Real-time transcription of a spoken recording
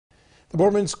The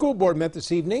Boardman School Board met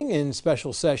this evening in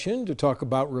special session to talk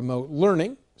about remote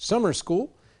learning, summer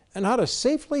school, and how to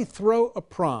safely throw a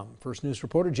prom. First News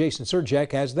reporter Jason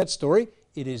Surjak has that story.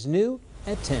 It is new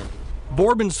at 10.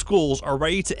 Boardman schools are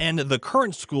ready to end the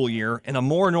current school year in a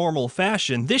more normal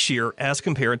fashion this year as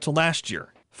compared to last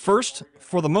year. First,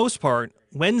 for the most part,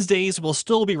 Wednesdays will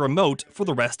still be remote for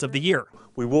the rest of the year.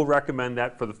 We will recommend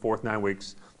that for the fourth 9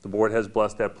 weeks. The board has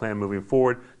blessed that plan moving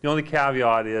forward. The only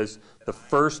caveat is the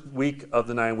first week of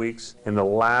the 9 weeks and the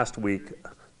last week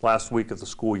of the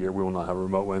school year, we will not have a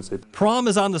remote Wednesday. Prom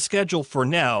is on the schedule for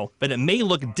now, but it may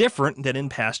look different than in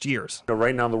past years.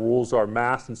 Right now the rules are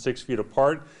masked and 6 feet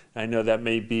apart. I know that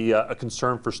may be a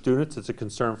concern for students. It's a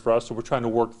concern for us, so we're trying to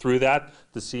work through that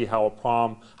to see how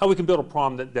we can build a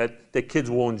prom that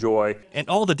kids will enjoy. And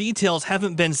all the details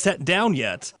haven't been set down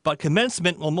yet, but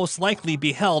commencement will most likely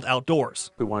be held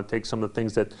outdoors. We want to take some of the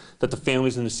things that the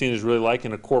families and the seniors really like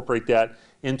and incorporate that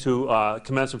into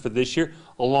commencement for this year,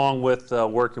 along with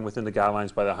working within the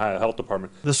guidelines by the health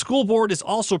department. The school board is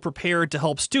also prepared to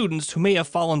help students who may have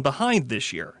fallen behind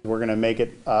this year. We're going to make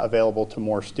it available to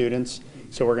more students,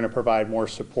 so we're going to provide more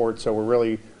support. So we're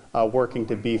really working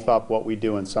to beef up what we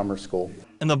do in summer school.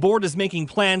 And the board is making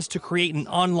plans to create an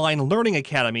online learning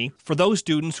academy for those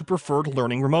students who preferred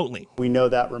learning remotely. We know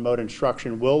that remote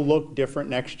instruction will look different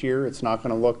next year. It's not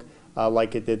going to look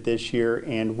like it did this year,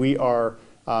 and we are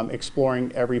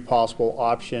exploring every possible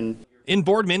option. In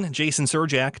Boardman, Jason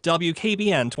Surjak,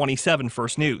 WKBN 27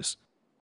 First News.